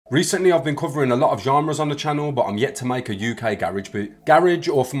Recently I've been covering a lot of genres on the channel, but I'm yet to make a UK garage beat. Garage,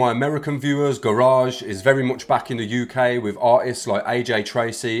 or for my American viewers, garage, is very much back in the UK with artists like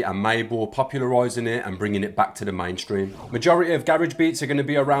TRACEY and Mabel popularising it and bringing it back to the mainstream. Majority of garage beats are going to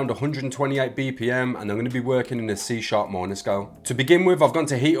be around 128 BPM and I'm going to be working in a C# minor scale. To begin with, I've gone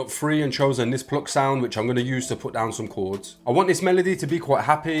to heat up 3 and chosen this pluck sound, which I'm going to use to put down some chords. I want this melody to be quite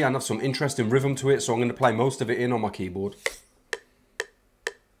happy and have some interesting rhythm to it, so I'm going to play most of it in on my keyboard.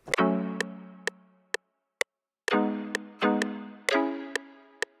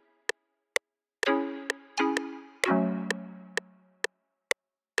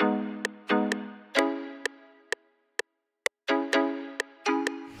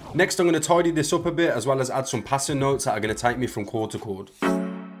 Next, I'm going to tidy this up a bit, as well as add some passing notes that are going to take me from chord to chord.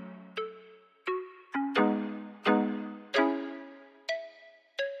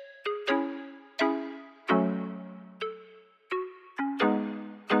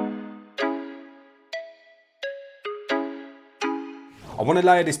 I want to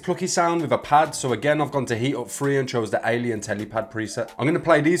layer this plucky sound with a pad, so again I've gone to heat up 3 and chose the Alien Telepad preset. I'm going to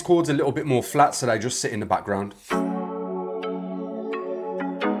play these chords a little bit more flat so they just sit in the background.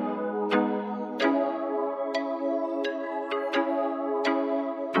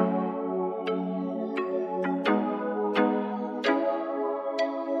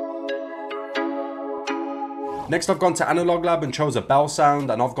 Next, I've gone to Analog Lab and chose a bell sound,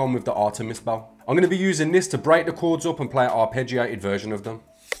 and I've gone with the Artemis bell. I'm going to be using this to break the chords up and play an arpeggiated version of them.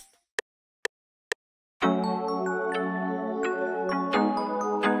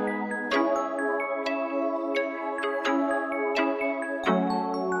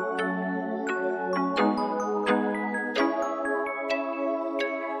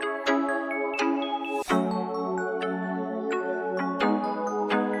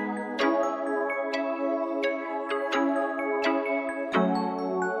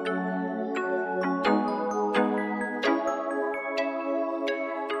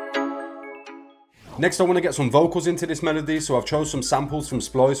 Next, I want to get some vocals into this melody, so I've chose some samples from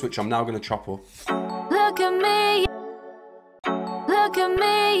Splice, which I'm now going to chop up. Look at me, look at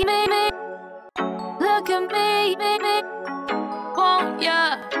me, look at me, won't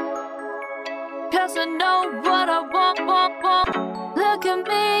ya? 'Cause I know what I want. Look at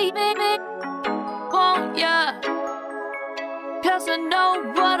me, won't ya? 'Cause I know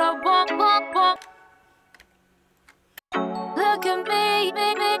what I want. Look at me,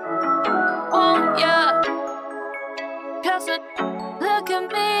 won't ya? 'Cause I look at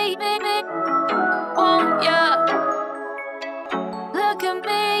me, won't ya? Look at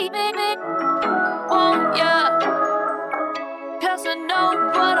me, won't ya? 'Cause I know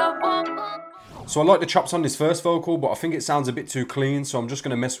what I want. So I like the chops on this first vocal, but I think it sounds a bit too clean, so I'm just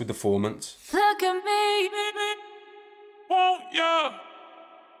going to mess with the formants. Look at me, won't ya?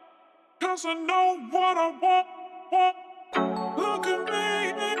 'Cause I know what I want. Look at me,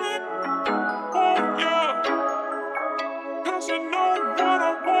 won't ya? 'Cause I know what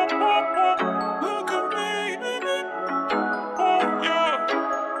I want. Look at me, won't ya?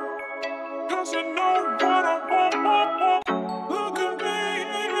 'Cause I know what I want. Look at me,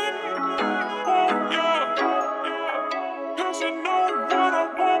 won't ya? 'Cause I know what I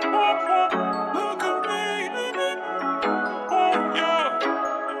want. Look at me, won't ya?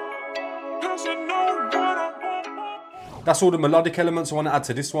 'Cause I know what I want. That's all the melodic elements I want to add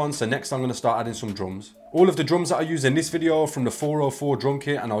to this one, so next I'm going to start adding some drums. All of the drums that I use in this video are from the 404 drum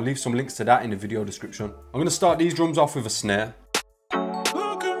kit, and I'll leave some links to that in the video description. I'm going to start these drums off with a snare.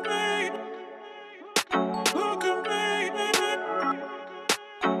 Look at me, look at me,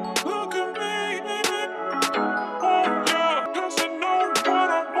 look at me, won't ya? 'Cause I know what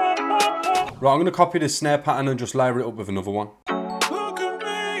I want. Right, I'm going to copy this snare pattern and just layer it up with another one. Look at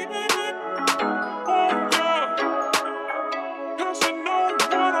me, won't ya? 'Cause I know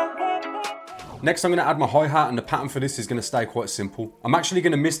what I want. Next, I'm going to add my hi-hat, and the pattern for this is going to stay quite simple. I'm actually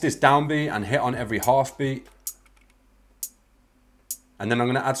going to miss this downbeat and hit on every half beat. And then I'm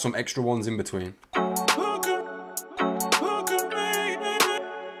going to add some extra ones in between. Look at me, look at me,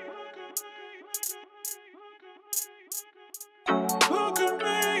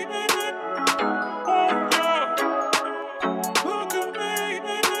 won't ya? Look at me,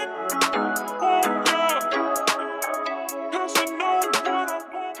 won't ya? 'Cause I know what I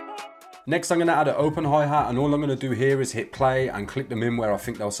want. Next, I'm going to add an open hi-hat, and all I'm going to do here is hit play and click them in where I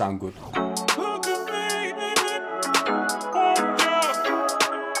think they'll sound good. Look at me, won't ya?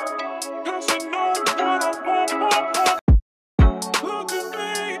 'Cause I know what I want. Look at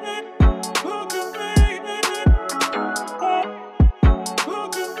me, look at me,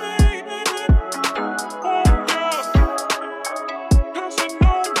 look at me, won't ya? 'Cause I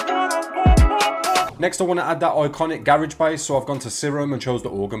know what Next I want to add that iconic garage bass, so I've gone to Serum and chose the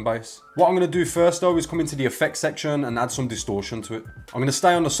organ bass. What I'm going to do first though is come into the effects section and add some distortion to it. I'm going to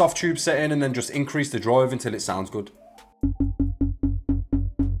stay on the soft tube setting and then just increase the drive until it sounds good.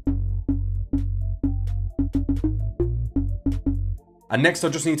 And next I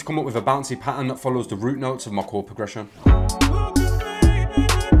just need to come up with a bouncy pattern that follows the root notes of my chord progression.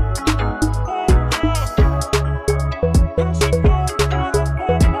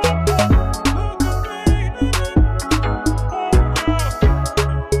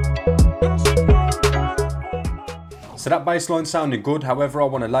 So that bass line sounded good, however I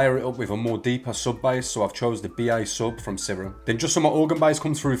want to layer it up with a more deeper sub bass, so I've chose the BA sub from Serum. Then just so my organ bass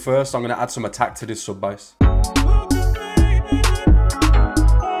comes through first, I'm going to add some attack to this sub bass.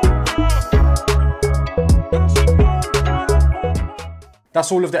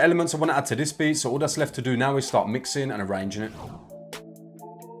 That's all of the elements I want to add to this beat, so all that's left to do now is start mixing and arranging it.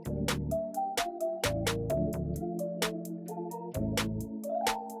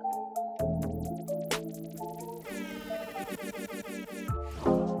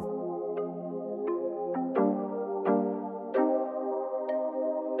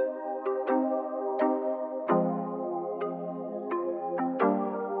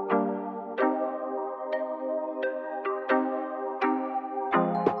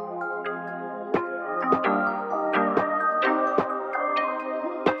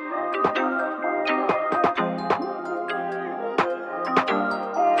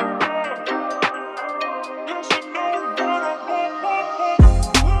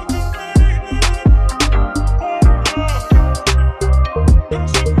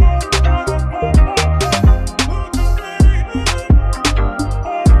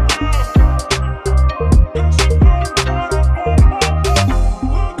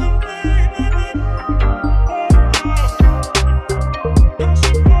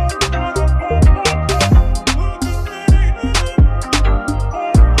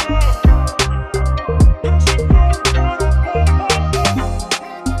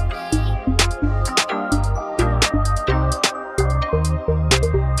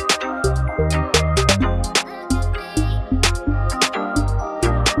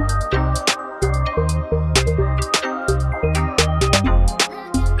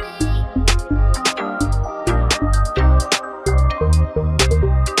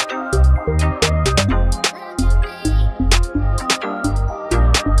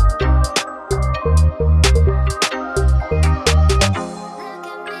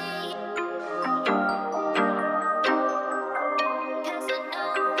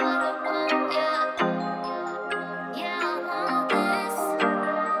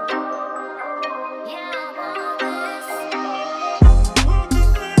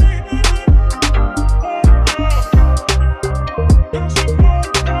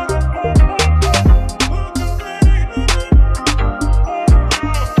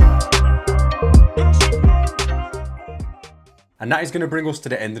 And that is going to bring us to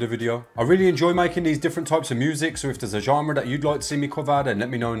the end of the video. I really enjoy making these different types of music, so if there's a genre that you'd like to see me cover, then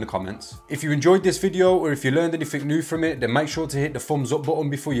let me know in the comments. If you enjoyed this video or if you learned anything new from it, then make sure to hit the thumbs up button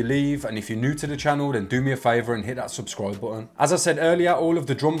before you leave, and if you're new to the channel, then do me a favour and hit that subscribe button. As I said earlier, all of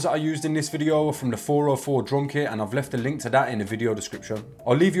the drums that I used in this video are from the 404 drum kit, and I've left a link to that in the video description.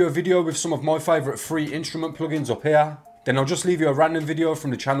 I'll leave you a video with some of my favourite free instrument plugins up here, then I'll just leave you a random video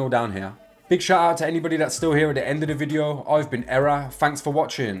from the channel down here. Big shout out to anybody that's still here at the end of the video. I've been Era, thanks for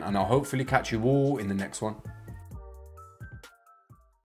watching, and I'll hopefully catch you all in the next one.